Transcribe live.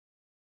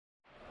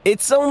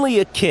It's only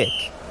a kick,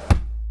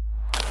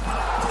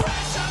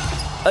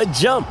 a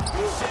jump,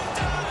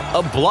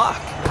 a block.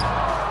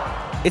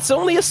 It's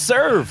only a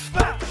serve.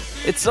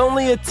 It's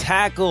only a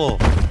tackle,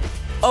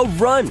 a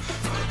run.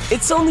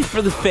 It's only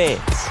for the fans.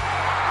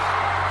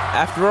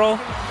 After all,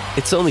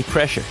 it's only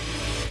pressure.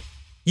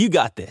 You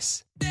got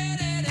this.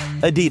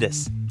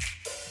 Adidas.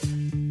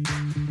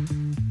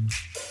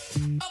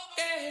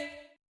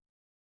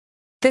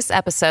 This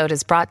episode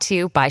is brought to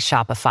you by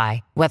Shopify.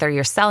 Whether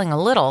you're selling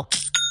a little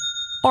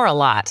or a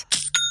lot,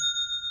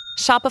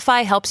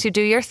 Shopify helps you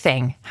do your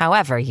thing,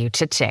 however you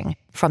cha-ching.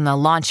 From the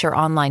launch your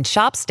online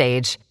shop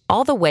stage,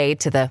 all the way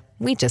to the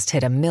we just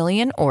hit 1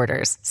 million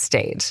orders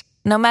stage.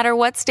 No matter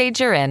what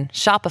stage you're in,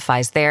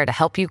 Shopify's there to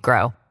help you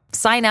grow.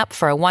 Sign up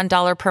for a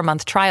 $1 per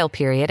month trial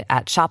period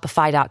at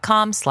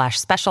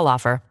shopify.com/special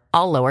offer,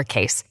 all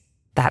lowercase.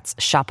 That's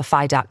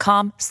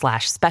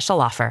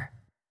shopify.com/special offer.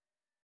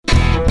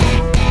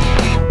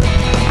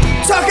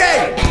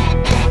 Tucky!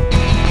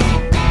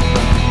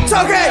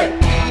 Tucky!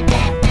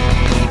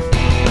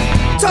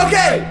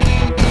 Tucky!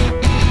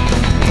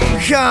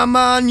 Come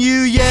on,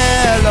 you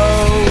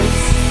yellows.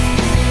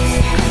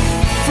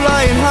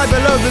 Flying high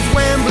below the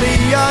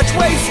Wembley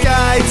archway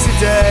sky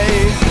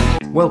today.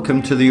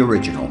 Welcome to The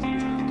Original,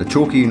 the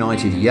Torquay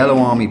United Yellow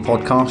Army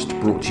podcast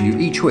brought to you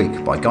each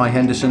week by Guy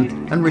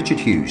Henderson and Richard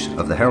Hughes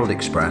of the Herald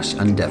Express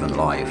and Devon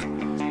Live.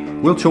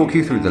 We'll talk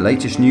you through the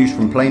latest news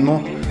from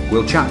Plainmoor.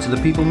 We'll chat to the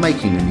people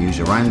making the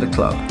news around the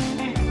club.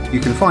 You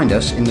can find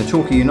us in the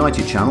Torquay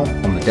United channel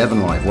on the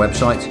Devon Live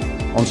website,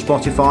 on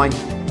Spotify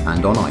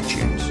and on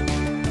iTunes.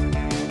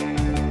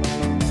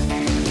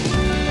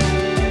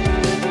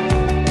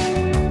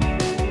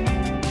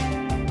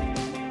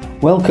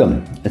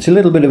 Welcome. It's a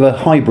little bit of a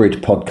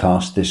hybrid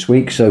podcast this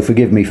week, so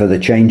forgive me for the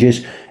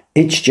changes.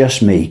 It's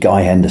just me,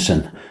 Guy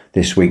Henderson,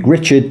 this week.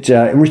 Richard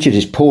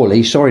is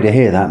poorly. Sorry to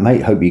hear that,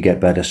 mate. Hope you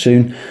get better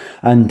soon.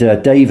 And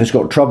Dave has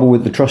got trouble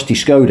with the trusty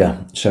Skoda,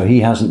 so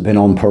he hasn't been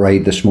on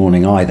parade this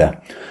morning either.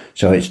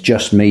 So it's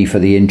just me for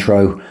the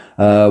intro.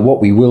 What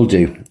we will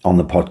do on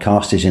the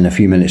podcast is in a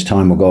few minutes'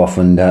 time we'll go off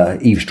and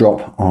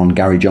eavesdrop on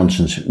Gary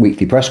Johnson's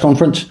weekly press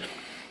conference.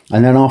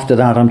 And then after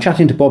that I'm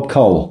chatting to Bob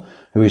Cole,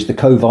 who is the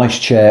co-vice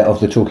chair of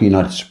the Torquay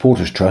United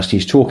Supporters Trust.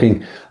 He's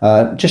talking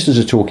just as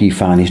a Torquay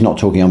fan. He's not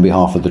talking on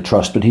behalf of the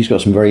Trust, but he's got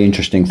some very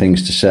interesting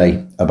things to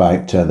say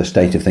about the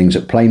state of things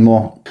at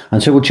Plainmoor.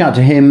 And so we'll chat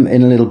to him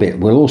in a little bit.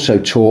 We'll also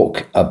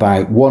talk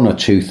about one or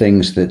two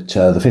things that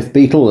the Fifth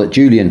Beatle that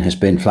Julian has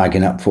been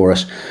flagging up for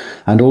us.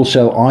 And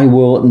also I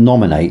will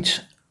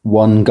nominate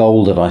one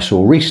goal that I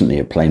saw recently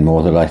at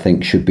Plainmoor that I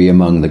think should be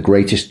among the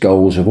greatest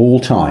goals of all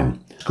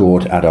time,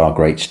 scored at our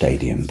great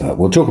stadium. But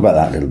we'll talk about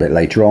that a little bit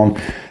later on.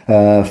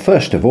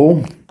 First of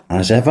all,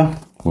 as ever,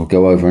 we'll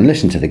go over and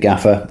listen to the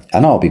gaffer,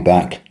 and I'll be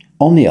back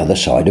on the other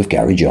side of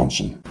Gary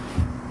Johnson.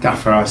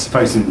 Gaffer, I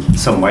suppose in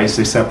some ways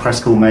this press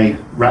call may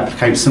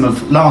replicate some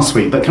of last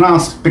week, but can I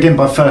begin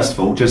by first of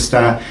all just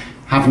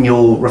having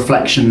your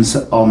reflections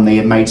on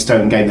the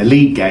Maidstone game, the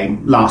league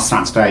game last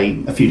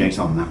Saturday, a few days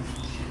on that?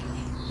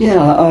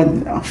 Yeah,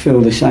 I feel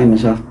the same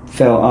as I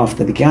felt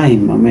after the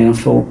game. I mean, I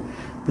thought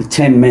the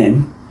 10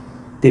 men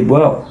did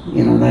well.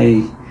 You know,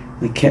 they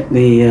kept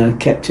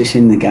us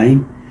in the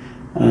game.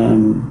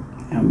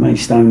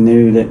 Maidstone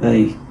knew that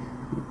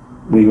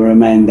we were a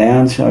man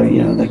down, so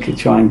you know they could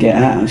try and get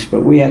at us.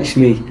 But we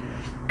actually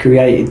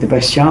created the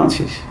best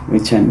chances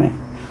with 10 men.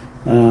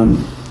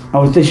 I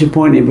was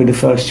disappointed with the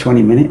first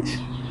 20 minutes.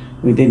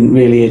 We didn't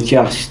really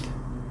adjust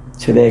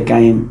to their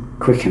game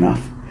quick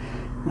enough,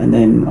 and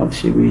then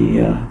obviously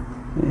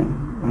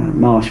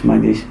Marsh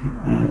made his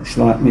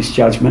slight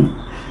misjudgment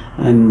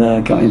and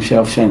got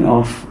himself sent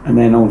off, and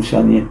then all of a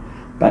sudden your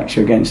backs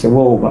are against the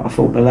wall. But I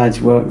thought the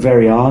lads worked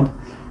very hard,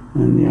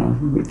 and you know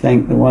we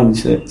thank the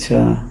ones that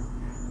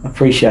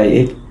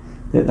appreciated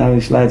that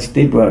those lads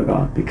did work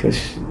hard,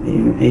 because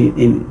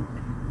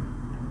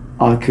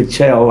I could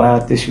tell how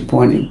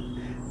disappointed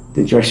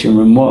the dressing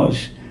room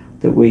was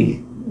that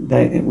we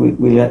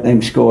let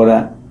them score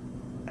that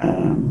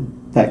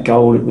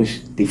goal. It was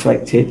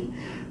deflected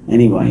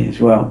anyway as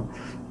well,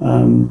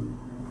 and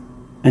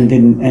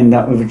didn't end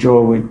up with a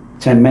draw with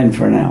 10 men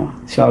for an hour.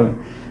 So,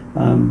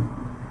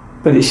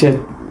 but it's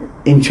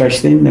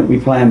interesting that we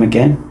play them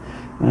again.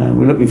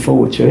 We're looking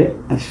forward to it,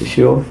 that's for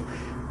sure.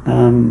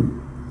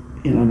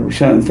 You know, there were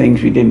certain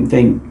things we didn't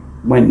think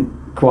went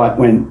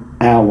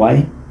our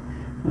way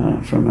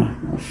from an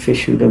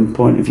officialdom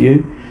point of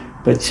view,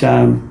 but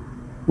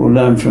we'll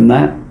learn from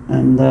that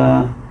and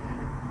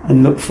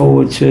look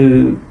forward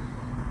to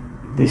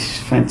this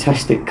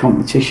fantastic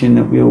competition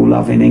that we all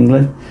love in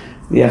England,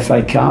 the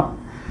FA Cup.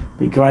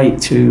 Be great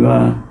to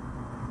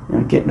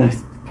get the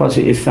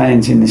positive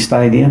fans in the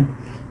stadium,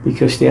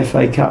 because the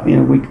FA Cup, you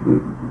know,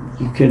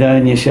 you could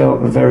earn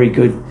yourself a very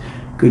good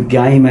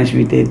game, as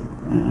we did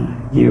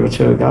a year or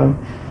two ago,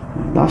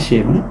 last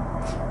year, wasn't it?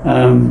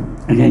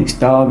 Against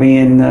Derby,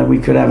 and we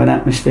could have an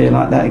atmosphere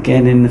like that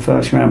again in the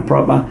first round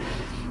proper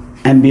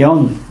and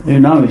beyond. Who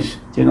knows?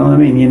 Do you know what I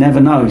mean? You never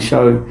know.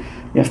 So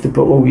you have to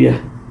put all your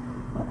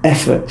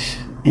efforts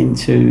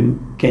into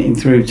getting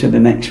through to the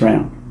next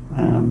round,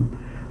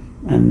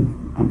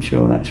 and I'm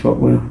sure that's what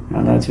we're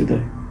allowed to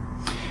do.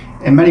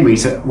 In many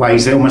ways,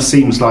 it almost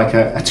seems like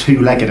a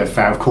two-legged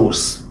affair. Of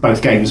course,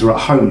 both games are at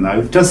home,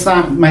 though. Does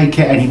that make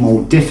it any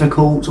more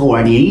difficult or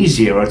any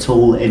easier at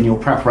all in your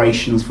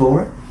preparations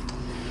for it?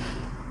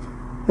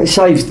 It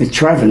saves the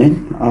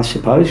travelling, I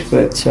suppose,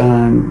 but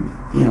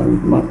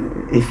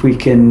if we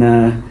can,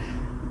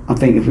 I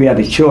think if we had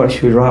a choice,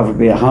 we'd rather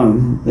be at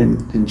home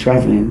than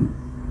travelling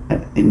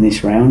in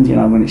this round.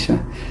 When it's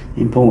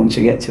important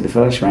to get to the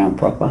first round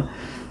proper,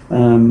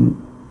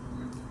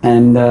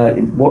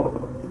 what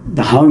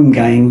the home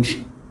games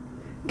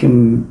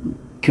can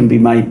be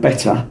made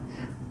better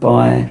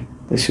by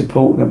the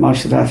support that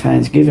most of our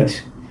fans give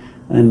us,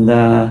 and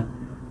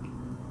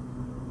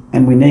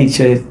we need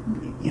to,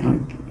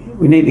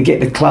 we need to get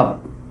the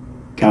club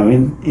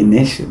going in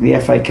this. The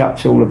FA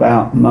Cup's all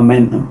about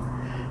momentum,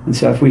 and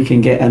so if we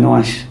can get a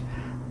nice,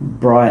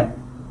 bright,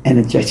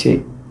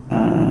 energetic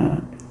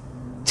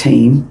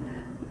team,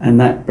 and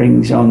that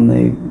brings on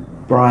the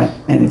bright,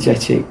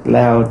 energetic,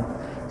 loud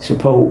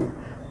support,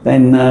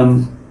 then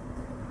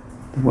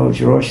the world's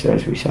your oyster,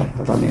 as we say.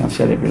 I don't think I've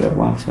said it for a little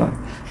while.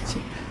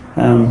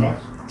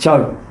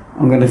 So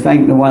I'm going to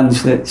thank the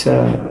ones that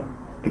are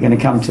going to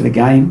come to the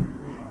game,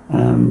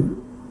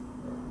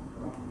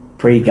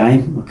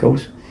 pre-game, of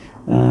course,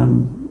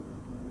 and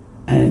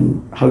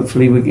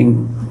hopefully we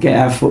can get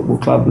our football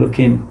club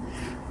looking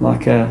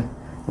like a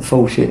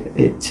force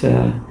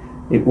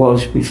it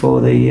was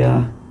before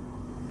the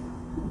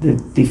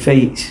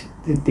defeat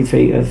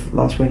of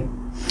last week.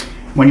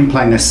 When you're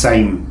playing the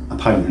same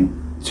opponent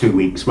 2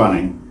 weeks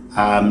running,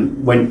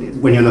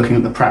 when you're looking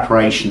at the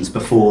preparations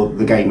before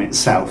the game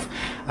itself,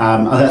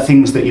 are there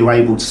things that you're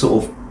able to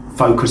sort of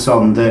focus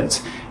on,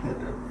 that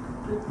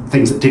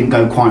things that didn't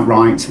go quite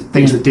right,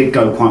 things that did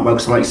go quite well?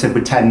 Because like you said,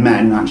 with 10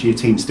 men, actually your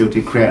team still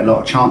did create a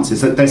lot of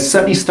chances. There's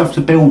certainly stuff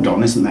to build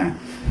on, isn't there?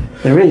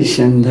 There is,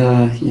 and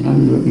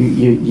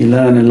you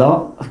learn a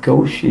lot, of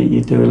course.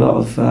 You do a lot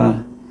of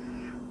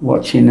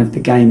watching of the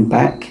game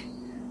back,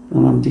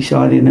 and I'm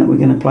deciding that we're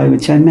going to play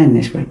with 10 men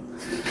this week.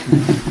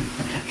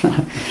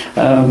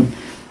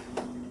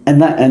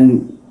 And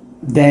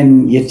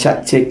then your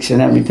tactics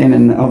and everything,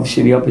 and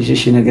obviously the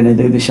opposition are going to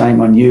do the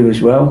same on you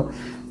as well,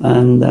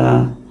 and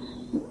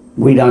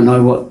we don't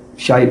know what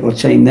shape or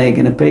team they're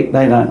going to pick.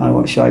 They don't know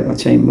what shape or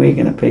team we're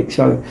going to pick,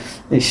 so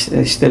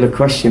there's still a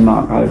question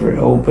mark over it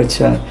all, but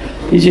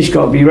you just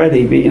got to be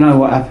ready. But you know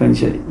what happens,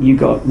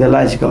 the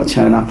lads have got to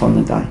turn up on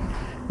the day.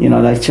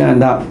 They've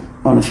turned up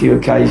on a few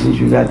occasions.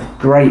 We've had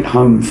great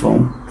home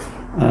form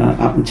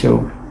up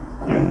until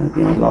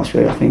last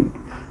week. I think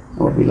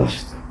we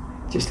lost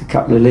just a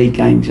couple of league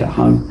games at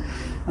home,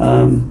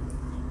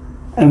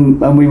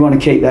 and we want to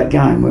keep that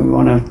going. We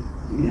want to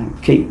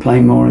keep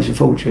playing more as a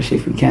fortress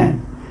if we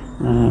can.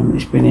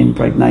 It's been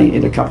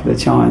impregnated a couple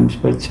of times,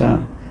 but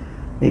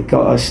it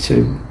got us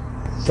to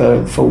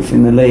third, fourth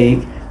in the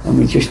league, and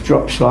we just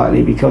dropped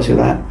slightly because of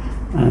that.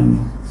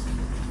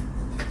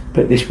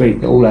 But this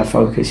week, all our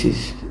focus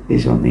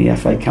is on the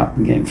FA Cup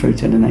and getting through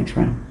to the next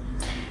round.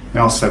 We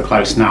are so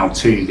close now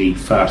to the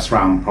first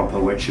round proper,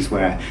 which is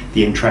where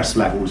the interest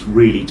levels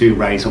really do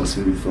raise.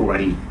 Obviously, we've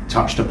already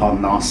touched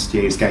upon last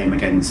year's game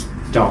against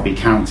Derby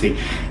County.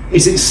 Do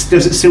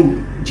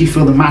you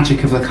feel the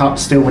magic of the Cup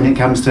still when it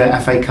comes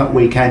to FA Cup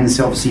weekends?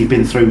 Obviously, you've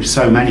been through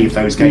so many of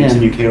those games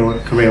in your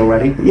career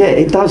already. Yeah,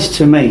 it does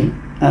to me.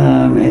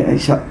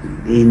 It's up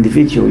the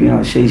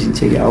individual. Season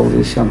ticket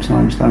holders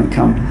sometimes don't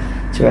come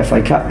to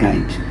FA Cup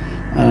games,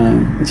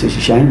 which is a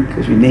shame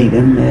because we need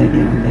them.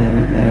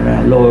 They're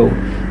our loyal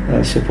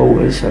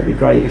supporters, so it'd be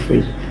great if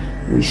we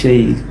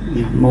see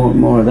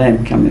more of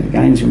them coming to the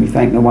games, and we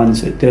thank the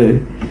ones that do.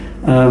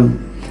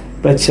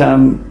 But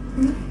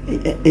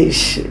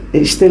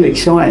it's still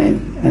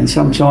exciting, and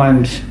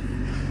sometimes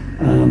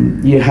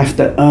you have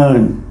to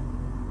earn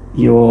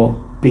your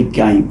big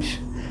games,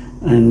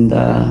 and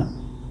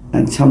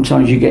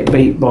sometimes you get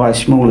beat by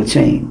smaller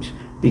teams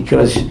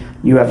because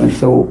you haven't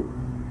thought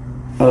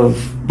of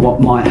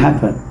what might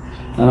happen.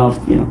 And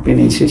I've been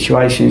in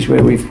situations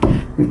where we've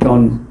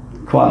gone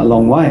quite a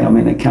long way. I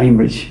mean, at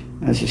Cambridge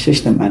as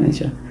assistant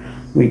manager,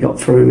 we got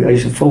through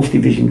as a 4th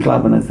division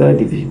club and a 3rd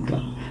division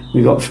club.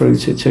 We got through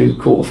to 2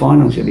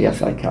 quarter-finals of the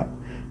FA Cup.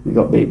 We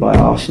got beat by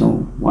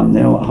Arsenal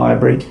 1-0 at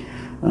Highbury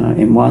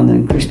in one,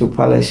 and Crystal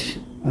Palace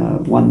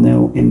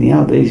 1-0 in the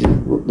other. These are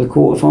the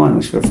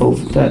quarter-finals for 4th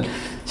and 3rd.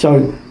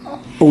 So,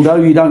 although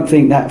you don't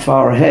think that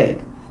far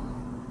ahead,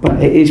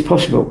 but it is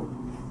possible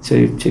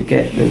to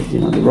get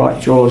the right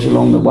draws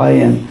along the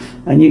way,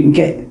 and you can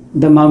get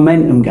the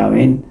momentum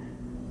going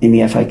in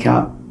the FA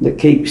Cup that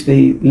keeps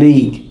the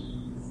league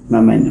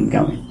momentum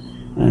going.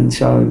 And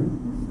so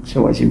it's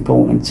always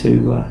important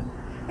to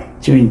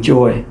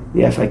enjoy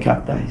the FA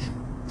Cup days.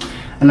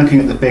 And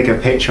looking at the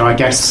bigger picture, I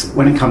guess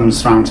when it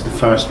comes round to the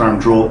first round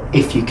draw,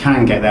 if you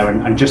can get there,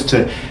 and just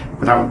to,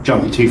 without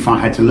jumping too far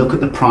ahead, to look at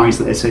the prize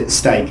that is at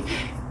stake,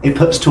 it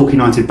puts Torquay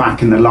United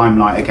back in the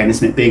limelight again,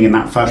 isn't it? Being in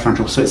that first round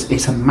draw, so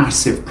it's a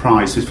massive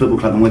prize for this football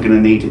club, and we're going to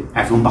need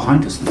everyone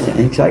behind us. Yeah,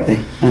 exactly,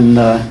 and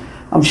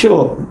I'm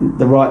sure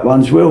the right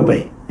ones will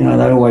be. You know,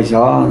 they always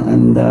are,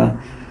 and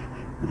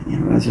you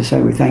know, as I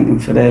say, we thank them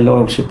for their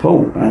loyal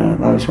support.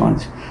 Those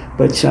ones,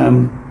 but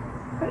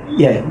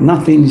yeah,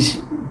 nothing's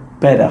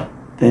better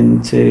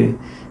than to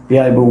be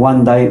able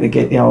one day to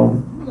get the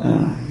old.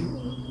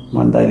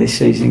 One day this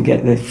season,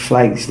 get the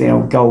flags, the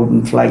old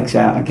golden flags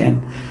out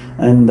again,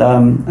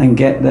 and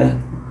get the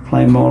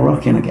Plainmoor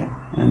rocking again,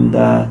 and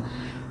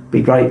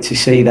be great to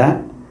see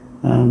that.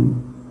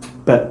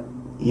 But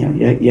you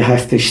know, you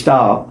have to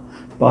start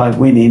by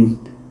winning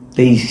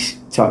these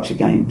types of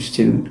games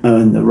to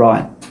earn the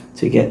right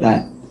to get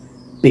that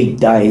big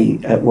day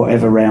at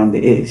whatever round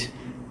it is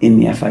in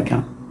the FA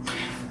Cup.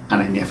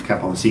 And in the FA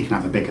Cup, obviously, you can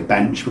have a bigger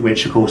bench,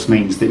 which of course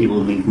means that you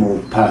will need more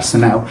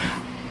personnel.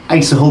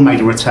 Asa Hall made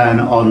a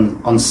return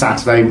on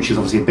Saturday, which is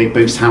obviously a big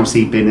boost. How's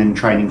he been in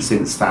training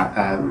since that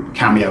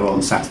cameo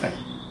on Saturday?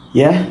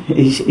 Yeah,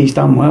 he's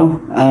done well,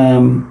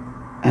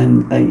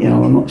 and you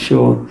know, I'm not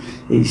sure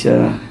he's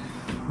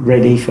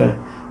ready for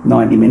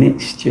 90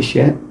 minutes just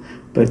yet,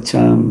 but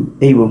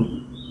he will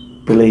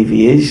believe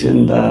he is,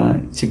 and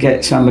to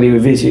get somebody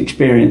with his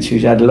experience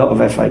who's had a lot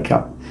of FA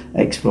Cup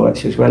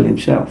exploits as well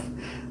himself,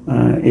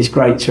 it's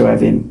great to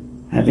have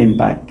him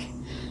back.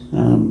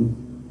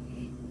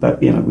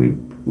 But you know,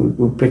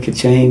 we'll pick a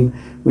team.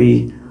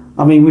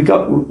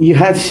 You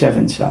have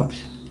 7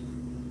 subs,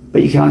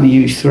 but you can only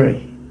use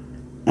 3.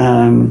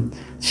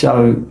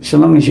 So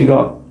long as you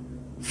got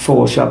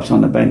 4 subs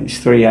on the bench,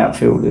 3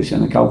 outfielders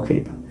and a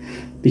goalkeeper,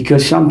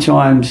 because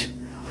sometimes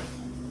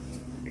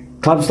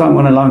clubs don't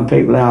want to loan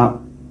people out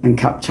and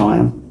cup tie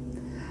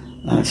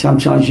them.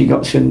 Sometimes you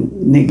got some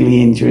niggly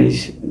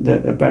injuries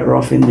that are better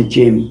off in the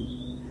gym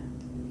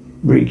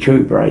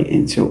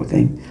recuperating, sort of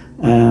thing,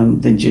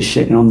 than just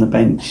sitting on the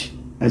bench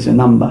as a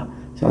number.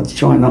 So I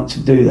try not to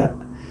do that.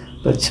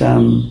 But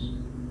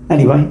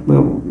anyway,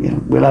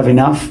 we'll have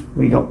enough.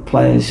 We got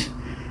players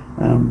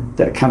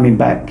that are coming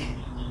back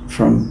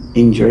from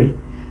injury,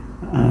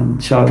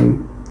 so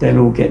they'll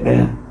all get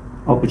their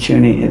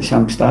opportunity at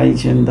some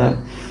stage. And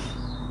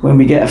when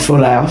we get a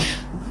full house,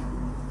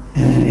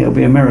 it'll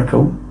be a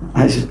miracle,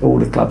 as all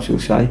the clubs will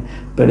say.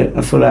 But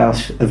a full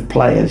house of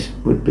players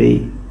would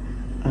be.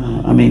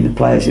 The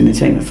players in the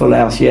team, a full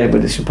house, yeah,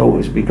 but the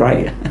supporters would be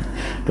great.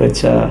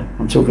 But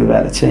I'm talking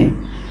about the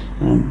team.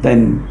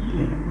 Then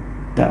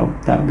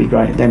that'll be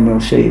great. Then we'll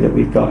see that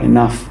we've got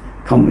enough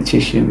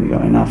competition, we've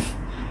got enough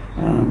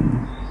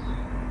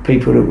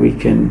people that we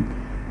can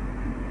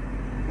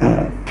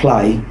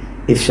play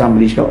if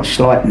somebody's got a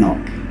slight knock.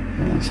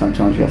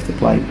 Sometimes you have to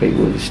play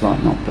people with a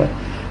slight knock, but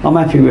I'm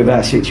happy with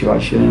our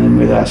situation and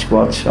with our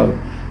squad, so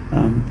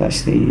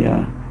that's the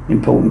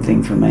important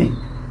thing for me.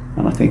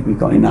 And I think we've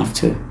got enough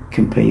to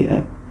compete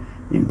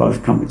in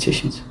both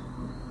competitions,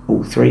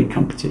 all 3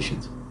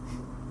 competitions.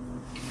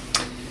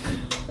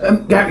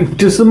 Gary,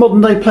 does the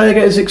modern day player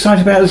get as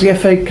excited about as the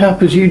FA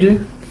Cup as you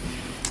do?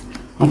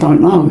 I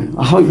don't know.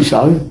 I hope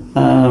so.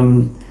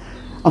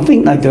 I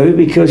think they do,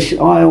 because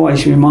I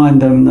always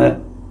remind them that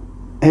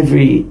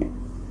every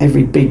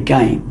big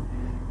game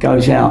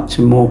goes out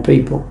to more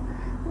people,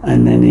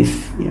 and then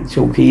if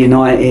Torquay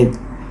United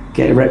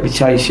get a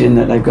reputation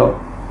that they've got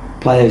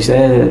players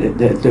there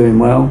that are doing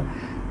well,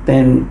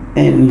 then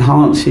it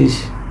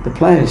enhances the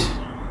players'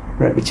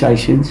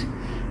 reputations,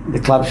 the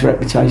club's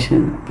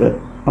reputation. But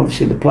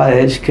obviously the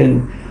players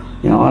can,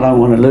 I don't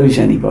want to lose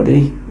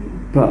anybody,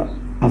 but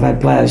I've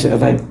had players that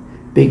have had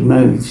big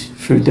moves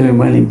through doing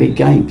well in big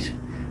games,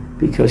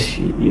 because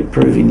you're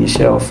proving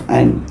yourself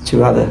and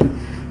to other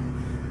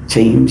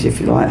teams, if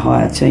you like,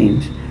 higher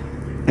teams,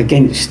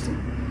 against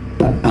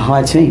a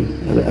high team,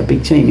 a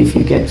big team, if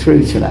you get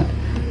through to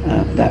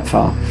that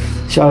far.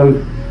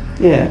 So,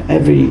 yeah,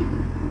 every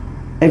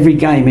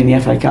game in the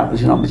FA Cup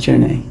is an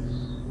opportunity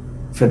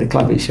for the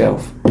club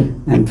itself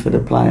and for the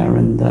player.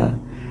 And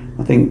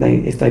I think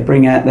if they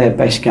bring out their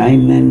best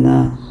game,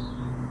 then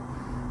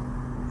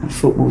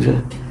football's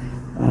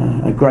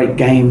a great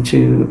game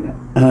to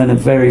earn a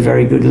very,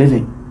 very good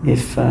living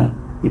if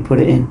you put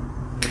it in.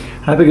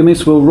 How big a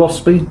miss will Ross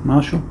be,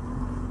 Marshall?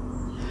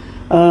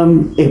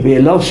 It'll be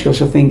a loss,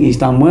 because I think he's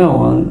done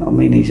well.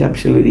 He's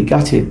absolutely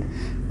gutted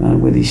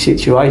with his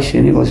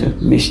situation. It was a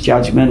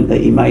misjudgment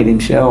that he made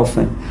himself,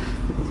 and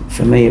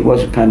for me it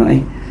was a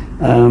penalty.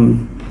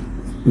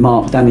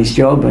 Mark done his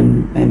job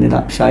and ended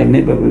up saving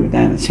it, but we were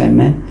down to 10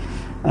 men.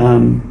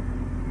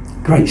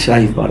 Great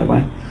save, by the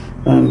way.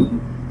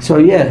 So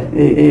yeah,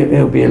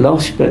 it'll be a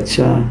loss, but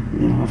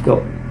I've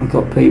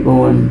got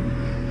people and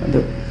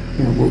that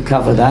will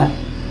cover that,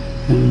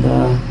 and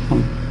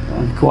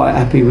I'm quite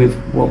happy with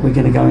what we're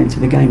going to go into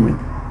the game with.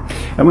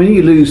 And when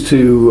you lose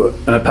to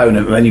an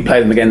opponent and then you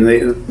play them again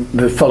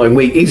the following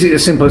week, is it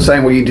as simple as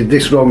saying, well, you did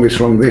this wrong, this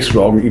wrong, this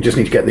wrong, you just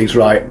need to get these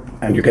right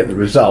and you get the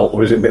result,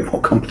 or is it a bit more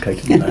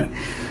complicated than that?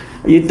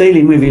 You're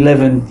dealing with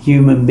 11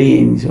 human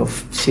beings, or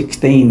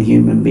 16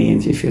 human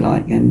beings, if you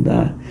like, and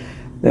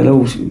they'll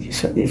always,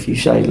 if you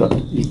say, look,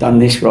 you've done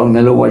this wrong,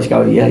 they'll always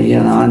go, yeah,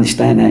 no, I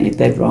understand that, you're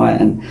dead right,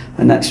 and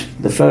that's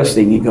the first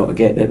thing you've got to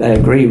get, that they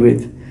agree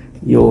with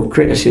your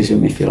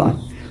criticism, if you like.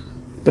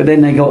 But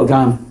then they got to go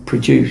and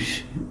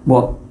produce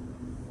what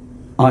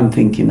I'm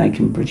thinking they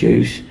can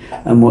produce,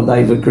 and what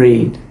they've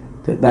agreed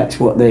that's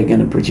what they're going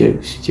to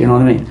produce. Do you know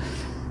what I mean?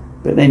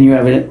 But then you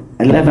have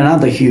 11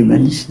 other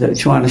humans that are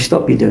trying to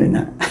stop you doing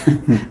that.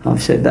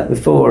 I've said that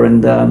before,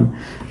 and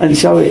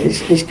so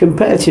it's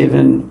competitive,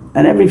 and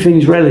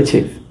everything's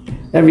relative.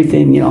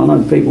 Everything, I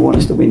know people want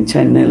us to win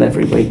 10-0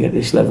 every week at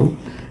this level,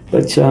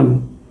 but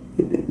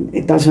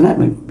it doesn't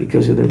happen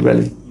because of the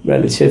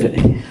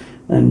relativity.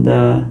 And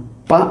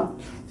but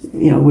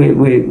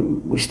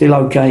we're still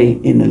okay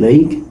in the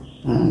league,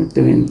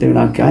 doing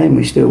okay, and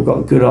we've still got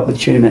a good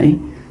opportunity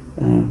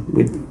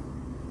with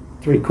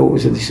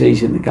 3/4 of the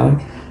season to go.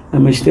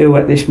 And we're still,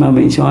 at this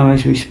moment in time,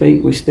 as we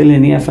speak, we're still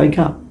in the FA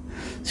Cup.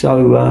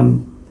 So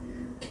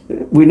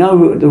we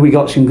know that we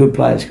got some good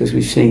players because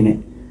we've seen it.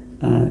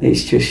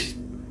 It's just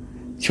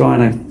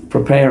trying to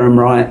prepare them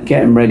right,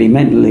 get them ready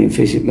mentally and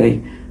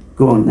physically.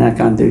 Go on, now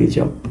go and do your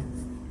job.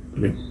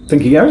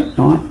 Thank you, Gary.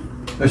 All right.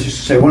 Let's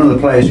just say one of the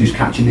players who's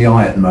catching the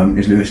eye at the moment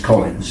is Lewis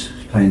Collins.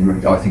 I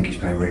think he's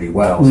playing really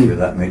well through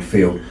that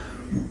midfield.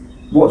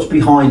 What's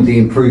behind the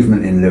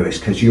improvement in Lewis?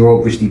 Because you're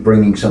obviously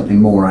bringing something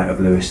more out of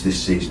Lewis this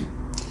season.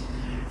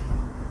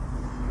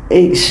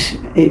 It's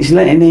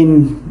letting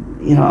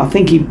him, I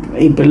think he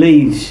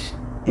believes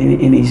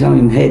in his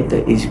own head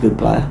that he's a good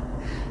player,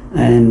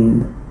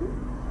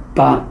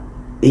 but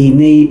we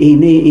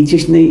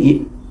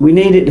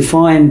needed to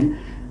find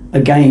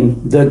the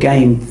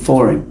game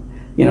for him.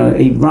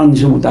 He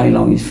runs all day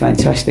long. He's a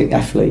fantastic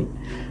athlete.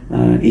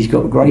 He's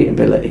got great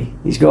ability.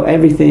 He's got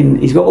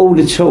everything. He's got all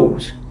the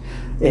tools.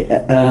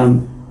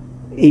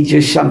 He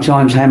just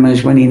sometimes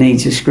hammers when he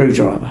needs a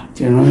screwdriver.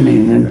 Do you know what I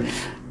mean?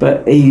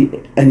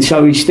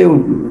 So he's still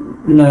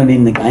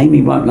learning the game.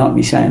 He won't like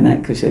me saying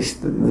that because that's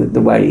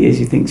the way he is.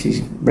 He thinks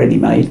he's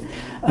ready-made.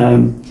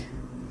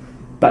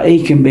 But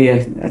he can be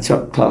a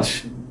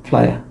top-class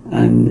player,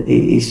 and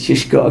he's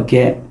just got to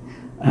get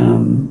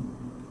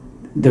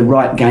the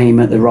right game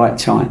at the right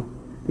time,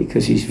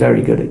 because he's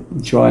very good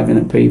at driving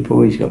at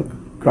people. He's got a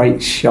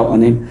great shot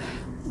on him.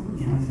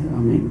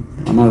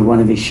 I know one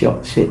of his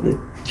shots hit the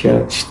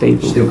church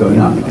steeple. Still going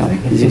up, I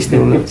think. Is it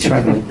still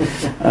travelling?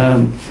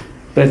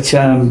 But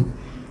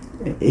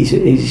he's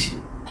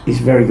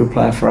a very good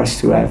player for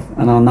us to have,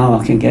 and I know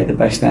I can get the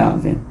best out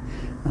of him.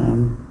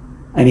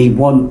 And he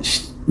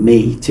wants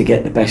me to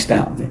get the best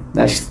out of him.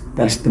 That's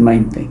the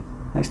main thing.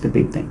 That's the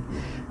big thing.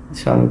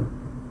 So,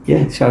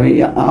 yeah. So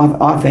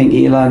I think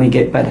he'll only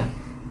get better.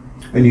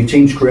 And your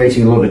team's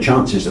creating a lot of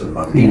chances at the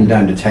moment. Even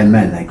down to 10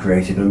 men, they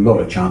created a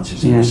lot of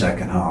chances in the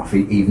second half,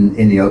 even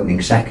in the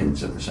opening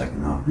seconds of the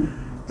second half.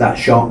 That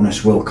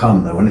sharpness will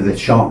come, though. And the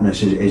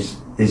sharpness is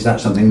that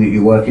something that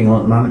you're working on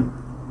at the moment?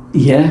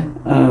 Yeah,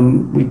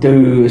 we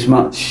do as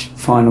much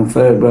final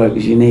third work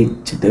as you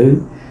need to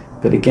do.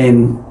 But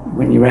again,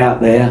 when you're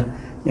out there,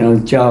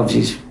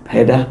 Jarvis's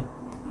header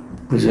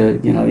was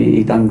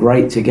he done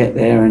great to get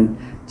there and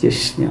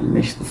just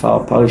missed the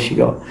far post. You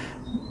got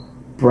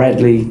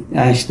Bradley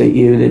Ash, that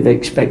you'd have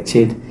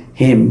expected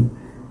him,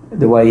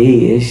 the way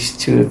he is,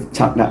 to have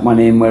tucked that one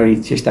in where he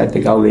just had the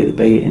goalie to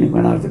beat and it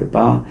went over the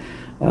bar.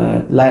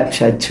 Laps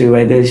had 2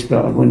 headers,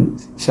 but I wouldn't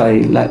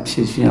say Laps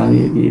is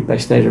your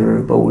best header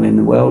of a ball in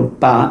the world,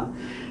 but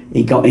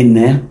he got in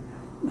there,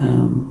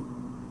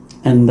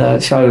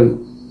 so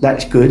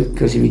that's good,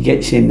 because if he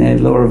gets in there,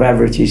 the law of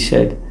averages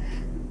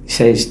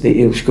says that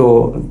he'll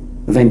score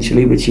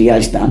eventually, which he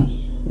has done.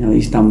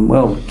 He's done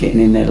well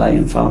getting in there late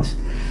and fast.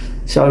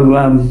 So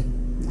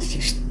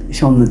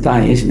it's on the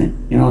day, isn't it?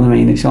 You know what I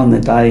mean? It's on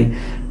the day.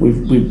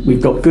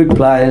 We've got good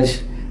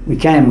players. We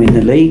can win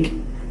the league.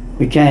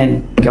 We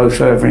can go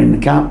further in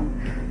the cup.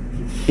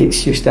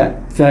 It's just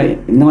that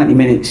 90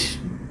 minutes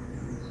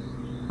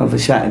of a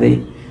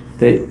Saturday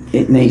that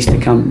it needs to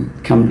come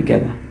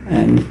together,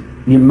 and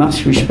you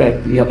must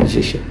respect the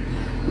opposition.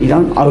 You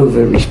don't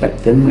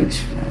over-respect them,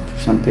 which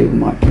some people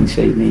might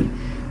concede me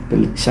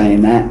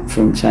saying that,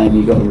 from saying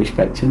you've got to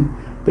respect them,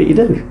 but you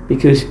do,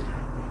 because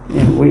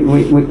we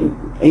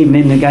even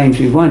in the games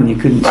we've won, you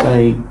couldn't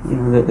say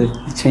that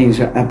the teams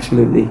are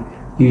absolutely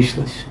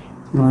useless.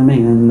 You know what I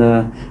mean?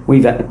 And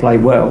we've had to play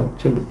well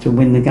to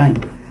win the game,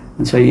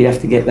 and so you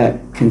have to get that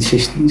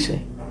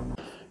consistency.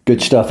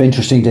 Good stuff.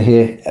 Interesting to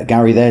hear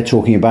Gary there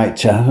talking about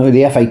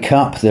the FA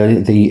Cup,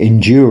 the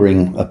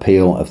enduring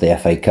appeal of the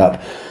FA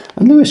Cup.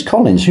 And Lewis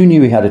Collins, who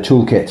knew he had a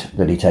toolkit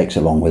that he takes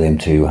along with him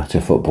to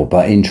football?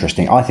 But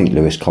interesting. I think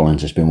Lewis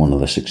Collins has been one of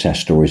the success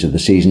stories of the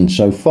season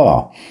so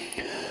far.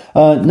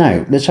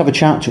 Now, let's have a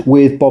chat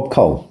with Bob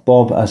Cole.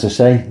 Bob, as I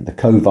say, the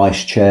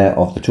co-vice chair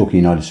of the Torquay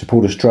United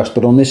Supporters Trust,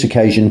 but on this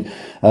occasion,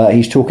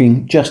 he's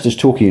talking just as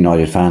Torquay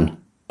United fan,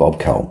 Bob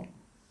Cole.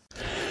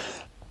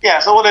 Yeah,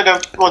 so I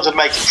wanted to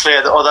make it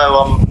clear that although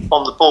I'm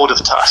on the board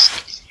of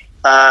Trust,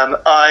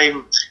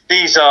 I'm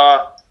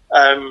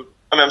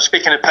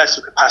speaking in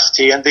personal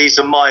capacity, and these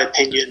are my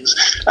opinions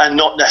and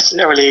not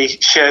necessarily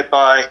shared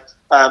by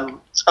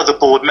other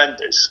board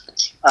members.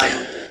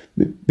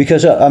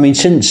 Because, I mean,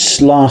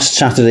 since last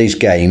Saturday's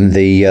game,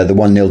 the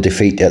 1-0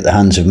 defeat at the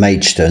hands of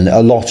Maidstone,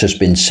 a lot has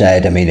been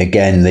said. I mean,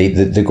 again,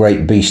 the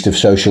great beast of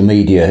social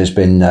media has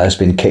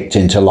been kicked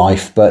into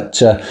life.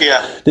 But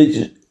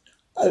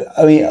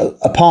I mean,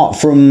 apart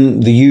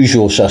from the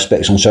usual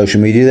suspects on social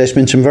media, there's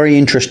been some very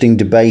interesting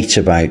debate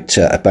about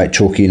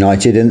Torquay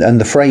United, and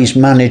the phrase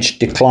 "managed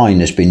decline"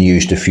 has been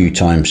used a few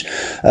times.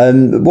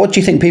 What do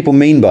you think people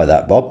mean by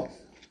that, Bob?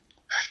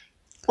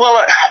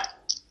 Well,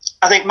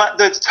 I think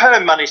the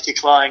term "managed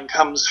decline"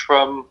 comes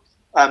from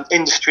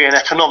industry and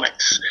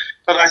economics,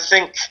 but I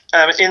think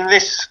in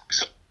this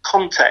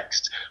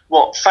context,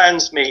 what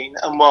fans mean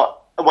and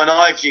when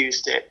I've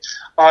used it,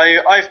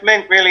 I've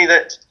meant really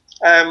that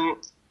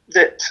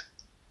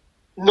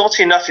not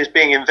enough is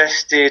being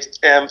invested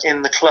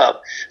in the club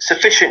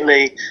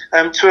sufficiently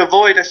to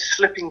avoid us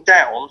slipping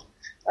down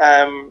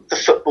the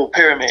football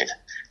pyramid.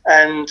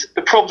 And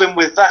the problem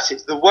with that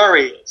is, the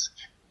worry is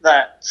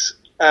that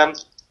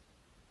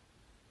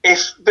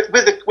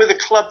with a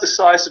club the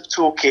size of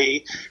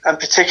Torquay, and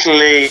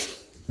particularly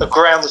a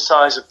ground the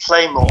size of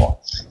Claymore,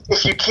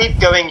 if you keep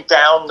going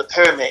down the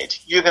pyramid,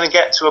 you're going to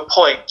get to a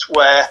point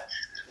where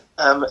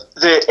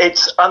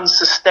it's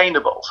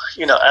unsustainable,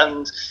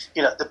 and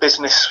the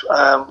business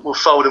will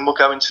fold and will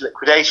go into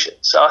liquidation.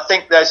 So I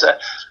think there's a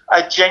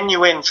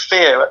genuine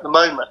fear at the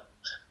moment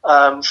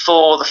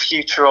for the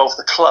future of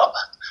the club.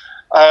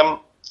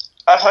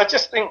 I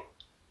just think,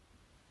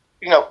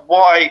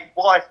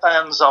 why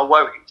fans are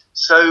worried.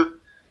 So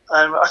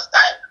I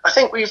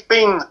think we've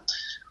been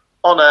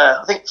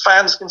I think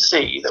fans can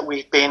see that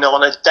we've been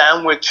on a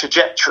downward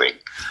trajectory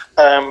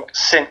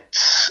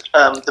since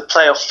the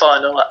playoff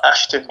final at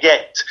Ashton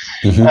Gate.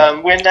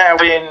 Mm-hmm.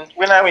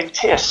 We're now in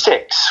tier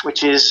 6,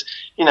 which is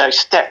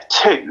step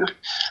 2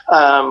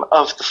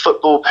 of the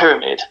football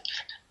pyramid,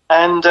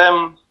 and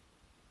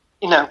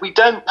we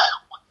don't.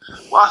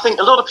 Well, I think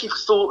a lot of people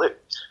thought that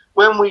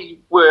when we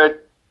were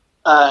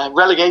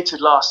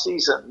relegated last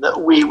season, that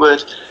we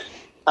would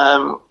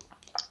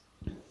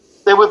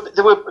there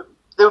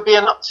would be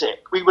an uptick.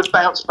 We would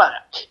bounce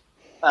back,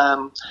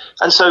 and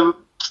so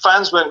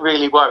fans weren't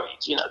really worried.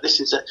 This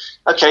is a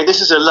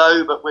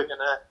low, but we're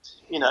gonna.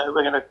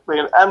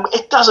 And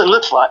it doesn't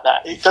look like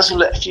that. It doesn't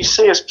look. If you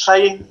see us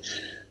playing,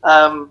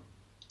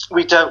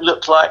 we don't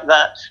look like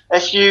that.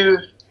 If you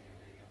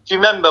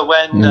remember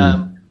when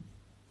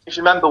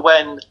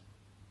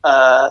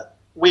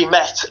we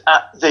met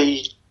at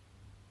the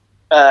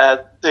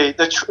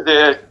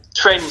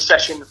training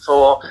session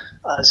for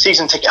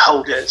season ticket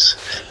holders,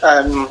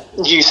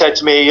 you said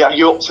to me, "Are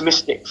you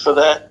optimistic for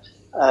the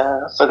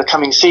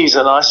coming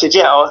season?" And I said,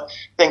 "Yeah, I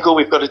think all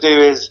we've got to do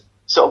is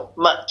sort of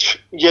match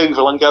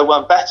Yeovil and go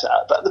one better."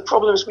 But the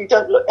problem is we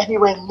don't look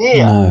anywhere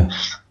near,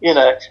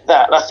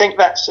 that. And I think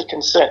that's a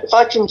concern. If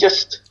I can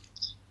just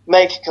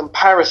make a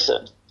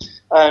comparison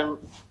of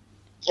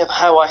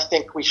how I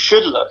think we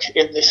should look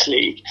in this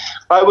league,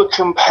 I would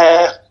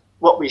compare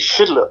what we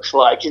should look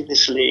like in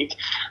this league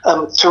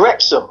to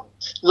Wrexham.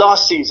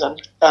 Last season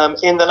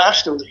in the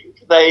National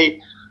League,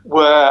 they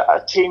were a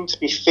team to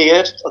be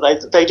feared.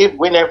 They did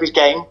win every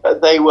game,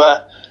 but they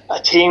were a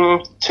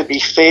team to be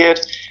feared.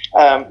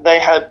 They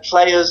had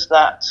players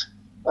that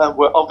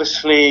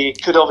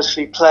could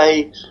obviously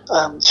play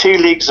 2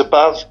 leagues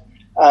above.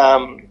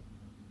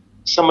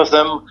 Some of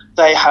them,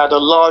 they had a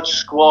large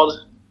squad,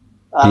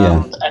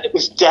 and it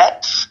was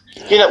depth.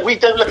 We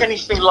don't look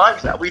anything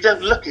like that. We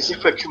don't look as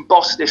if we can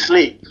boss this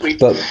league.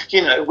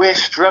 We're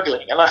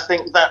struggling, and I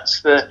think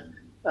that's the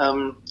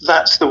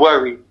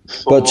worry.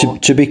 But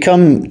to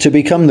become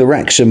the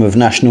Wrexham of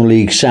National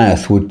League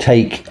South would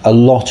take a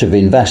lot of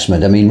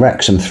investment. I mean,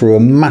 Wrexham threw a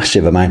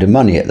massive amount of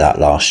money at that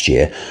last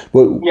year.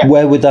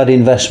 Where would that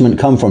investment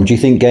come from? Do you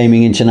think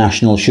Gaming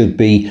International should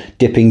be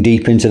dipping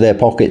deep into their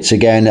pockets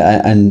again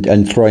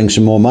and throwing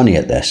some more money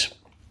at this?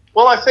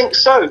 Well, I think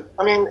so.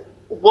 I mean,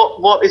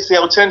 what is the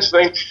alternative?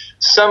 I mean,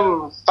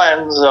 some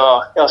fans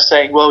are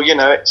saying, well,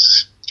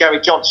 it's Gary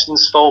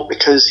Johnston's fault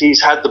because he's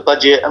had the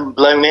budget and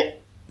blown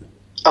it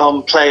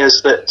on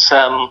players that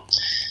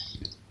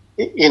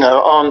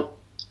aren't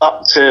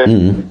up to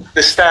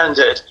the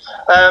standard.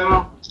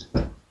 I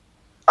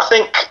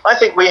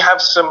think we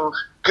have some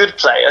good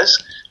players.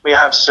 We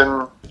have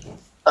some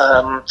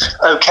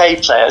okay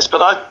players,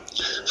 but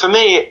for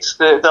me, it's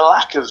the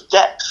lack of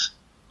depth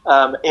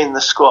in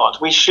the squad.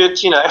 We should,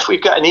 if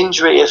we've got an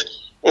injury,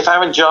 if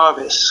Aaron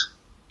Jarvis,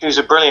 who's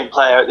a brilliant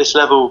player at this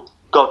level,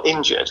 got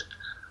injured,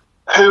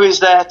 who is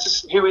there to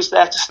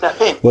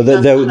step in? Well,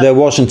 there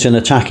wasn't an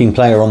attacking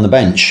player on the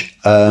bench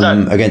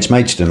against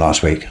Maidstone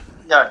last week.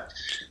 No.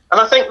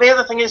 And I think the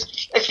other thing is,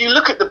 if you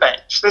look at the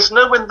bench, there's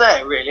no one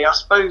there really. I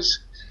suppose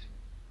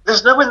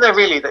there's no one there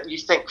really that you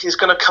think is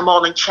going to come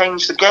on and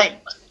change the game.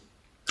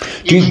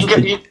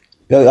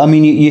 I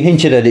mean, you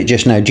hinted at it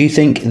just now. Do you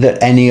think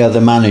that any other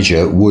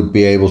manager would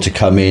be able to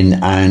come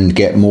in and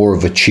get more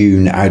of a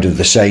tune out of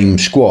the same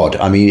squad?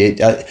 I mean,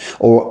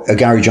 or are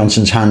Gary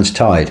Johnston's hands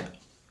tied?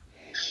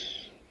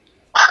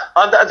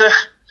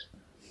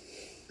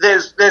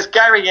 there's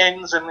Gary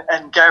ins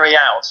and Gary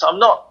outs.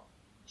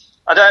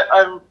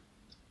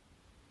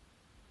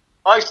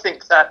 I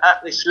think that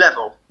at this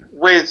level,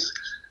 with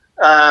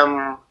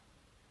a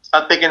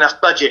big enough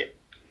budget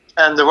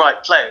and the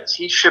right players,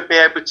 he should be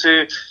able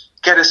to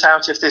get us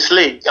out of this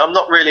league. I'm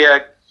not really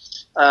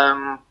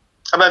I'm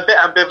a bit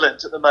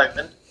ambivalent at the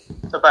moment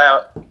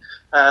about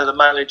the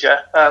manager.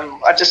 I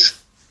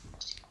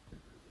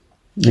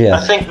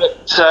think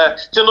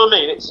that, do you know what I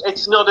mean?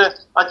 It's not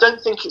I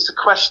don't think it's a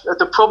question.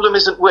 The problem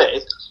isn't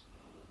with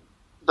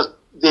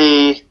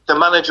the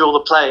manager or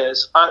the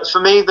players. For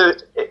me, I'm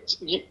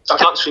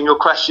answering your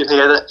question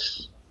here. That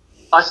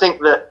I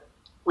think that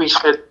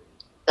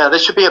there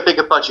should be a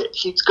bigger budget.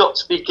 He's got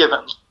to be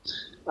given.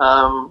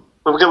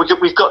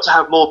 We've got to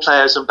have more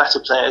players and better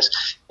players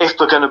if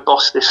we're going to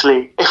boss this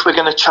league. If we're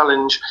going to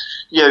challenge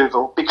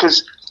Yeovil,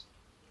 because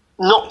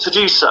not to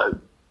do so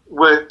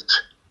would,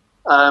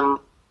 to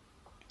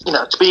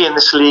be in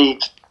this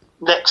league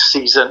next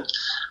season,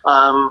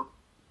 I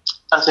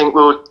think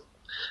we're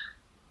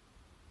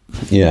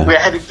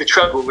heading for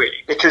trouble,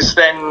 really, because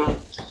then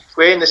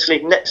we're in this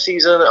league next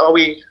season. Are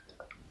we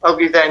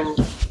then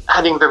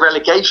heading for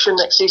relegation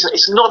next season?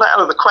 It's not out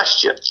of the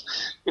question.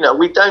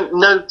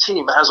 No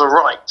team has a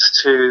right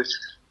to.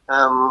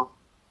 No,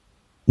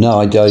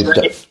 I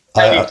don't.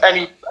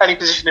 Any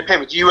position in the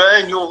pyramid, you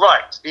earn your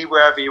right to be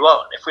wherever you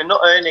are. If we're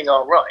not earning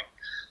our right,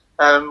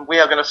 we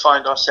are going to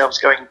find ourselves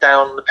going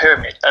down the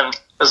pyramid. And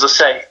as I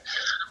say,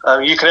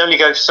 you can only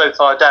go so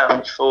far down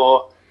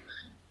before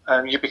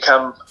you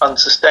become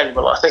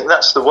unsustainable. I think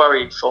that's the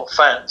worry for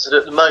fans. That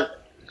at the moment,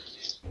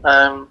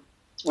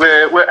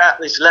 we're at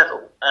this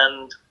level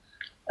and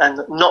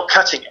not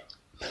cutting it.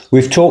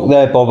 We've talked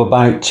there, Bob,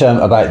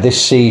 about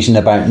this season,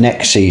 about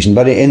next season,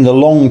 but in the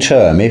long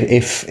term,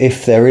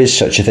 if there is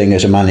such a thing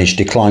as a managed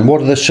decline,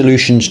 what are the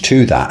solutions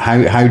to that?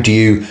 How do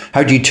you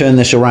turn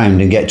this around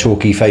and get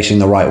Torquay facing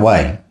the right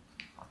way?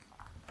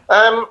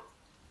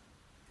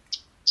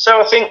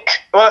 So I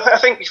think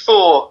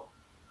before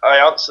I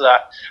answer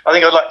that, I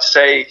think I'd like to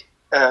say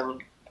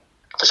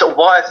sort of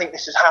why I think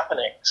this is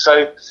happening.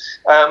 So.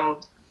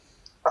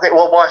 I think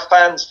why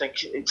fans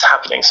think it's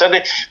happening. So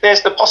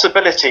there's the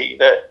possibility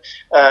that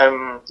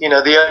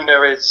the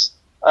owner is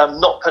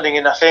not putting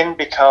enough in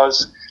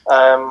because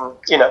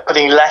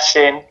putting less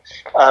in,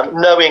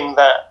 knowing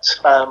that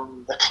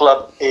the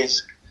club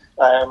is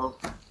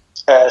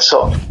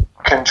sort of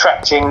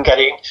contracting,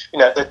 getting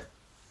the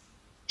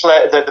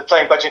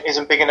playing budget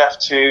isn't big enough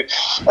to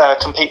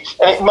compete,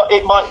 and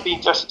it might be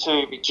just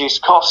to reduce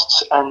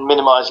costs and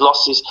minimise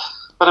losses.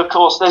 But of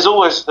course, there's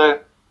always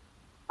the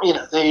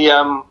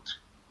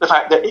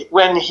fact that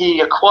when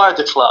he acquired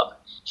the club,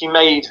 he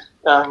made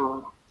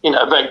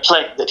very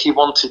plain that he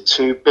wanted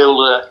to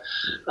build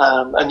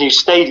a new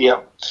stadium,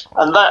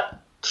 and that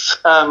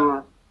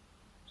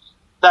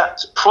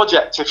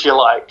project, if you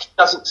like,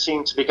 doesn't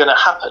seem to be going to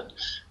happen.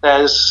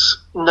 There's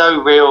no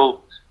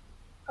real,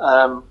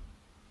 doesn't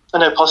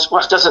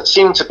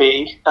seem to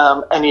be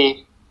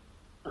any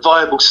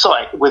viable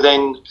site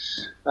within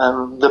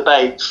the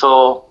Bay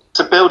to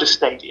build a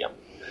stadium.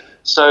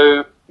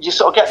 So you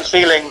sort of get the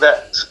feeling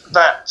that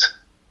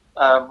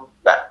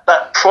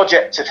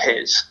project of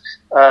his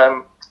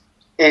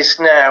is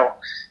now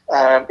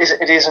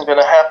it isn't going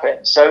to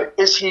happen. So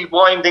is he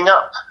winding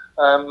up?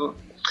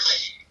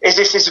 Is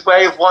this his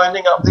way of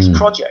winding up this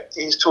project?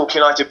 His Torquay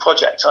United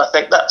project. I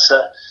think that's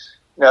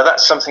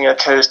something that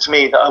occurs to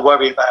me that I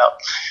worry about.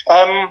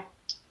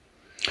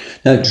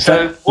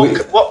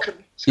 What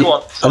could go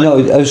on? Sorry. No, I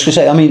was going to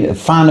say. I mean,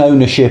 fan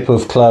ownership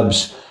of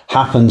clubs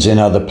happens in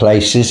other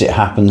places. It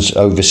happens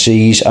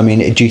overseas. I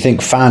mean, do you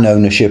think fan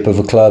ownership of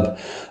a club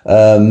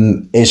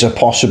is a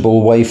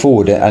possible way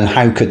forward? And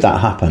how could that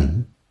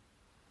happen?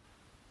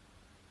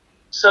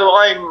 So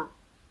I'm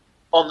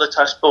on the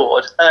Trust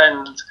board,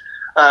 and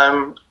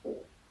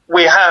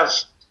we have,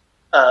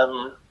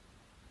 and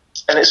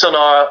it's on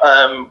our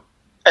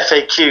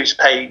FAQs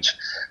page,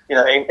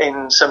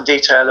 in some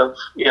detail of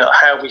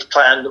how we've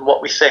planned and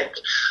what we think.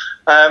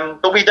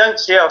 But we don't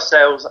see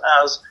ourselves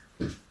as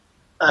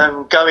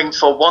going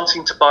for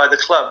wanting to buy the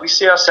club. We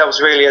see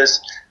ourselves really as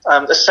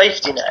a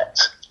safety net,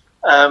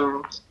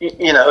 a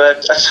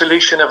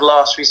solution of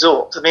last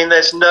resort. I mean,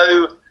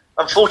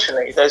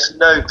 unfortunately, there's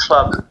no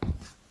club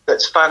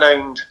that's fan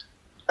owned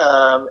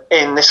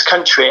in this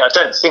country. I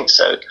don't think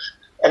so.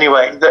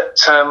 Anyway, that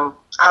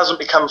hasn't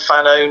become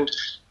fan owned,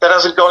 that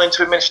hasn't gone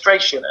into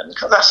administration, and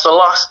that's the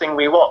last thing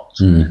we want.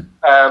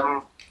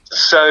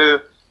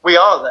 So we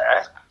are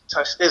there.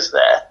 Toast is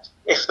there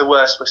if the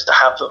worst was to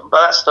happen.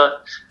 But as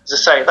I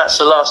say, that's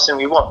the last thing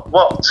we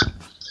want.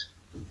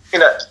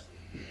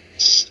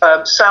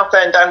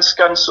 Southend and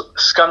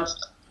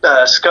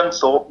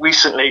Scunthorpe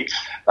recently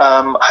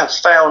have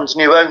found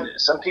new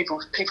owners, and people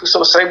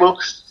sort of say, well,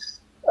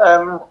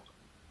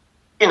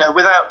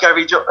 without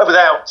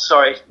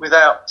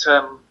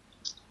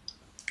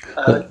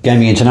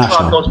Gaming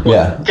International,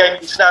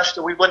 Gaming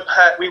International, we wouldn't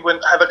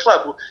have a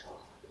club. Well,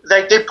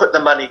 they did put the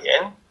money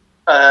in.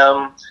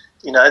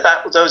 You know,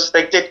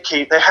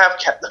 they have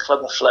kept the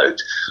club afloat,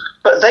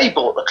 but they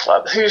bought the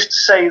club. Who's to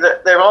say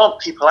that there aren't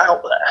people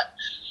out there,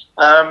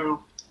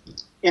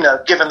 you know,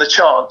 given the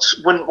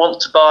chance, wouldn't want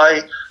to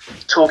buy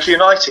Torquay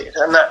United?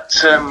 And that,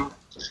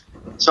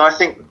 so I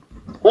think,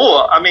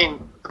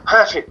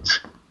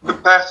 the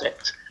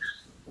perfect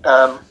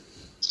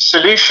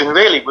solution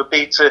really would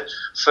be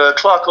for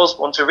Clark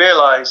Osborne to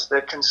realise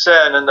the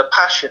concern and the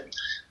passion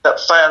that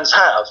fans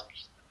have,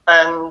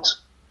 and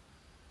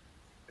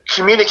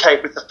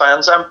communicate with the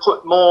fans and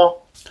put more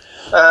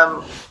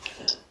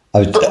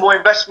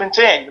investment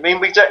in. I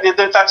mean,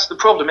 that's the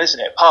problem, isn't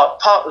it?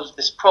 Part of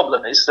this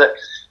problem is that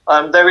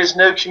there is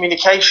no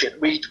communication.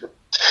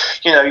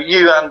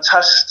 You and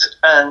Tust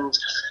and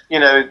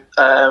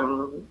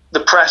the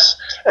press,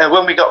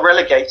 when we got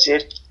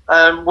relegated,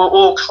 were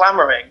all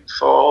clamouring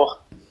for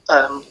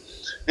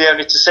the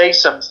owner to say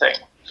something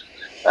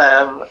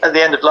at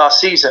the end of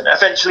last season.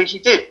 Eventually he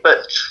did,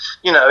 but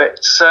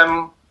it's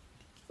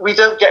we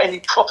don't get any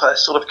proper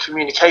sort of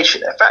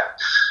communication. In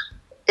fact,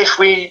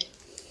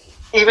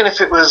 even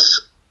if it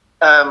was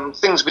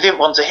things we didn't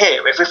want to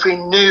hear, if we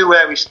knew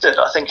where we stood,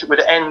 I think it would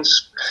end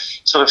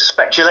sort of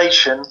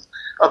speculation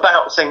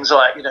about things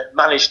like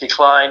managed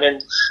decline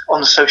and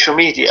on social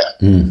media.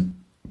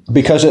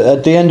 Because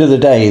at the end of the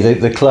day,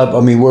 the club,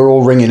 I mean, we're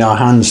all wringing our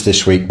hands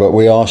this week, but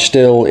we are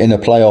still in a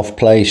playoff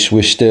place.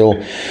 We're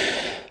still,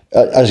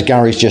 as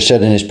Gary's just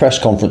said in his press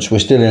conference, we're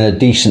still in a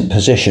decent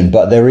position,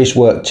 but there is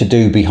work to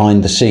do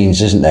behind the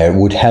scenes, isn't there? It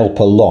would help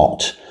a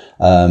lot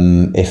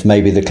if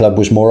maybe the club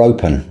was more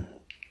open.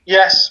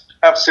 Yes,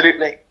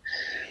 absolutely.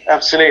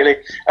 And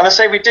I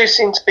say we do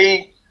seem to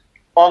be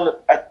on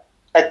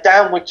a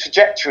downward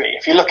trajectory.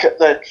 If you look at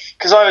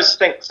because I always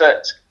think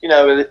that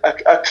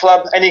a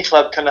club, any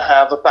club, can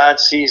have a bad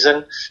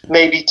season,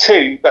 maybe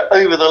two, but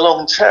over the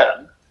long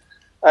term,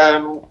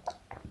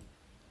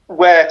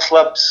 where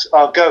clubs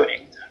are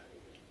going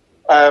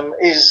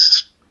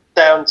is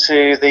down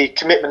to the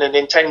commitment and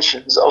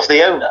intentions of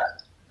the owner.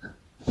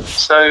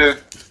 So,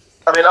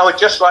 I mean, I would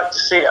just like to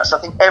see us.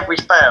 I think every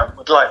fan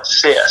would like to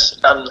see us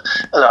on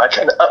like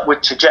an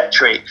upward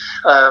trajectory.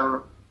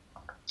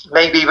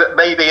 Maybe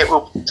it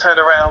will turn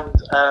around,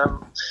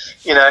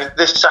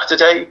 this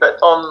Saturday. But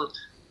on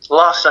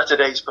last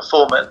Saturday's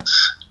performance,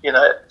 you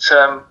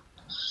can't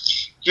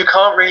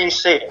really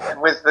see it.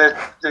 And with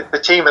the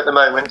team at the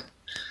moment,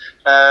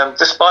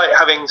 despite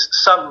having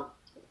some,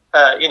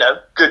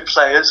 good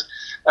players,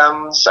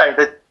 say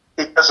that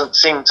there doesn't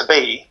seem to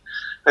be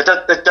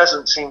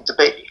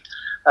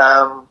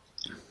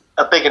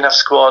a big enough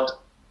squad,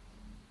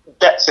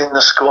 depth in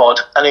the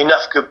squad, and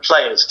enough good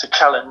players to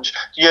challenge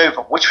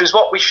Yeovil, which is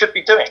what we should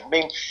be doing. I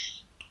mean,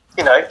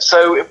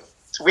 so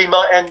we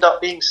might end up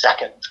being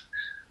second,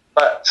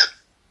 but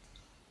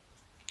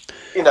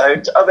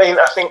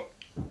I think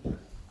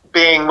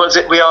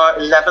we are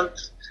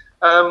 11th.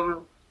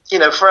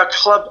 For a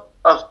club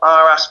of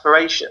our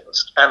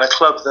aspirations and a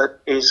club that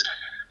is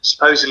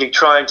supposedly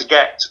trying to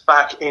get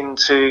back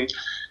into,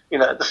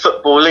 the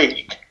Football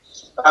League,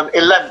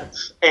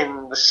 11th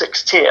in the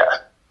 6th tier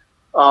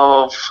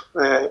of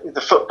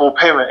the football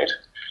pyramid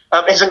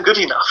isn't good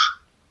enough.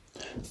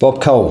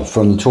 Bob Cole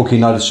from the Torquay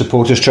United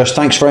Supporters Trust.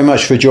 Thanks very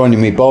much for joining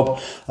me,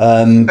 Bob.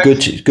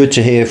 Good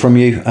to hear from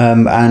you,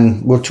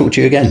 and we'll talk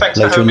to you again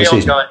later in the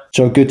season.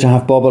 So good to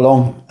have Bob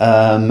along.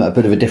 A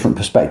bit of a different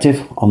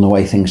perspective on the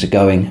way things are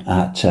going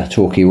at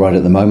Torquay right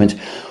at the moment.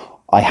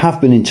 I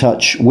have been in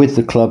touch with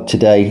the club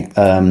today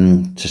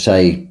to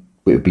say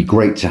it would be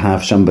great to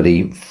have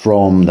somebody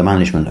from the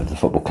management of the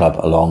football club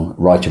along,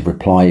 right of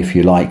reply if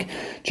you like,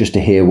 just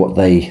to hear what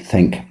they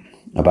think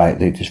about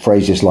the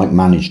phrases like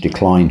managed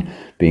decline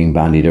being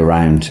bandied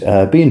around.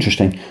 Be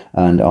interesting,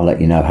 and I'll let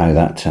you know how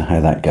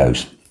that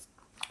goes.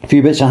 A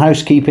few bits of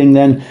housekeeping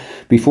then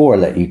before I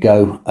let you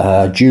go.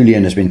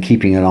 Julian has been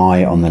keeping an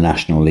eye on the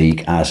National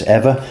League as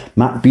ever.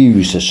 Matt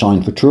Buse has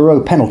signed for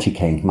Truro. Penalty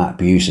King Matt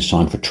Buse has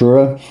signed for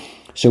Truro.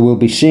 So we'll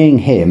be seeing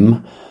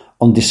him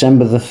on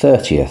December the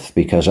 30th,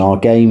 because our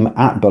game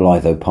at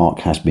Bolitho Park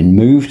has been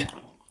moved.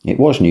 It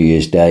was New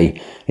Year's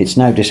Day. It's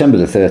now December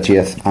the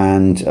 30th,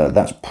 and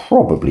that's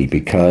probably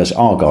because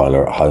Argyle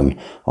are at home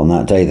on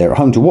that day. They're at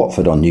home to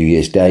Watford on New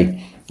Year's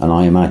Day, and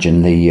I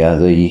imagine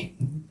the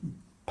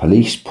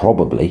police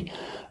probably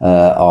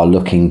are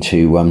looking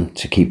to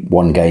keep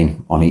one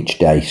game on each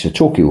day. So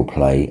Torquay will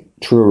play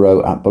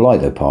Truro at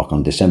Bolitho Park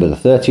on December the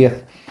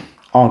 30th.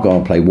 Argyle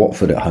will play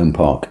Watford at Home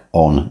Park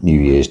on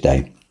New Year's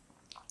Day.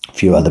 A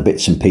few other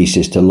bits and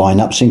pieces to line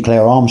up.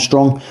 Sinclair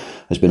Armstrong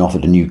has been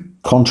offered a new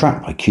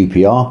contract by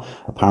QPR.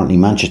 Apparently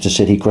Manchester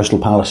City, Crystal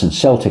Palace and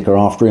Celtic are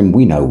after him.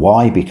 We know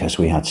why, because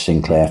we had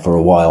Sinclair for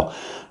a while.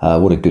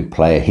 What a good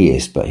player he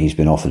is, but he's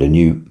been offered a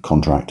new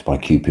contract by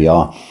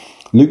QPR.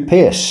 Luke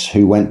Pearce,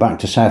 who went back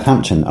to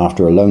Southampton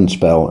after a loan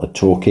spell at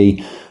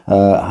Torquay,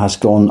 has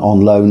gone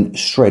on loan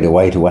straight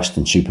away to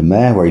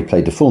Weston-super-Mare, where he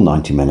played the full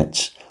 90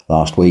 minutes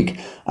last week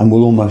and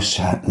will almost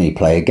certainly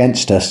play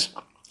against us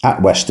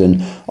at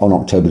Weston on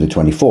October the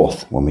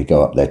 24th when we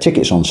go up there.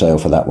 Tickets on sale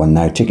for that one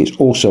now. Tickets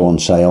also on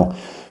sale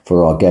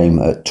for our game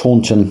at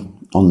Taunton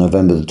on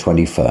November the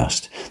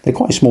 21st. They're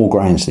quite small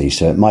grounds, these,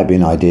 so it might be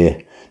an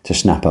idea to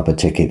snap up a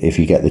ticket if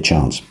you get the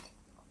chance.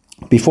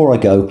 Before I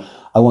go,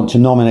 I want to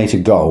nominate a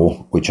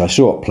goal, which I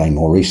saw at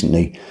Plainmoor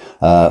recently,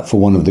 for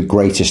one of the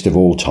greatest of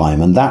all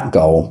time. And that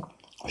goal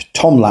was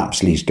Tom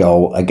Lapsley's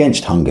goal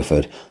against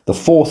Hungerford, the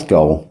fourth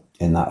goal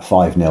in that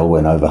 5-0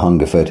 win over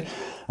Hungerford.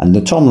 And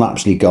the Tom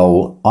Lapsley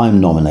goal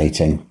I'm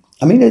nominating.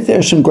 I mean, there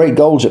are some great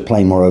goals at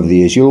Plainmoor over the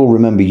years. You'll all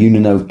remember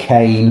Eunan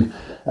O'Kane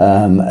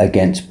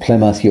against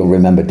Plymouth. You'll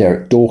remember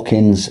Derek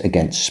Dawkins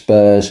against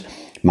Spurs.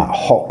 Matt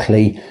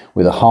Hockley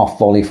with a half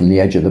volley from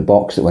the edge of the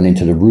box that went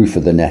into the roof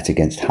of the net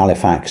against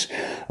Halifax.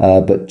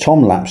 But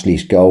Tom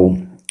Lapsley's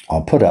goal,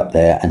 I'll put up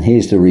there, and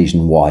here's the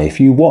reason why. If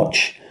you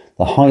watch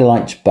the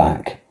highlights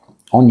back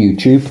on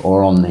YouTube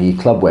or on the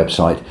club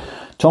website,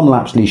 Tom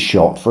Lapsley's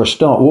shot, for a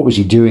start, what was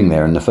he doing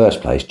there in the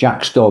first place?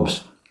 Jack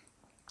Stobbs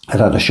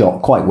had a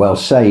shot quite well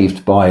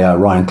saved by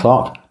Ryan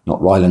Clark,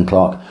 not Ryland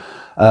Clark,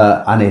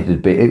 and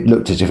it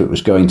looked as if it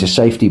was going to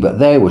safety, but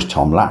there was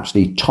Tom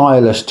Lapsley,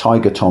 tireless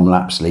Tiger Tom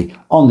Lapsley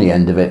on the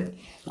end of it,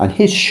 and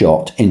his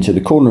shot into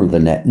the corner of the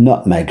net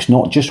nutmegs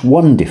not just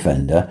one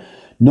defender,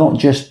 not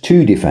just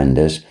two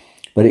defenders,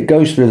 but it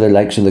goes through the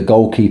legs of the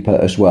goalkeeper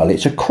as well.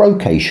 It's a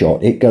croquet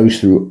shot. It goes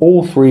through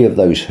all three of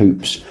those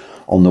hoops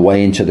on the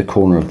way into the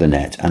corner of the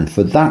net, and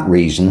for that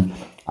reason,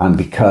 and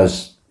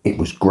because it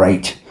was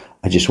great,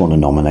 I just want to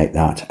nominate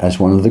that as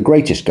one of the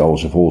greatest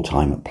goals of all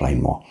time at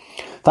Plainmoor.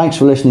 Thanks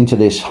for listening to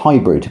this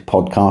hybrid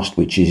podcast,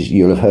 which is,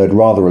 you'll have heard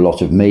rather a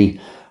lot of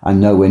me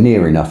and nowhere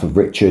near enough of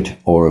Richard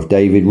or of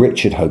David.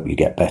 Richard, hope you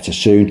get better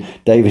soon.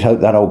 David, hope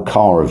that old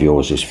car of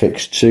yours is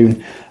fixed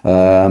soon.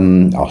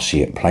 I'll see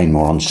you at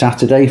Plainmoor on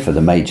Saturday for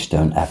the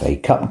Maidstone FA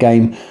Cup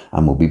game,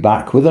 and we'll be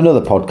back with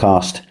another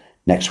podcast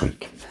next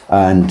week.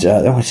 And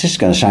this is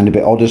going to sound a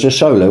bit odd as a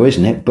solo,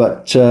 isn't it?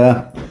 But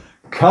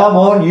come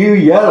on, you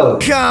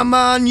Yellows! Come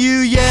on, you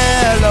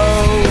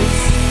Yellows!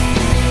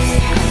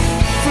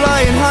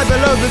 Flying high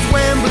below the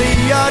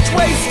Wembley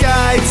archway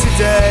sky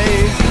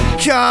today.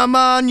 Come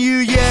on, you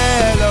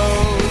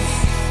Yellows!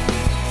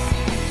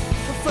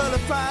 Full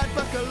of pride,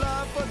 buckle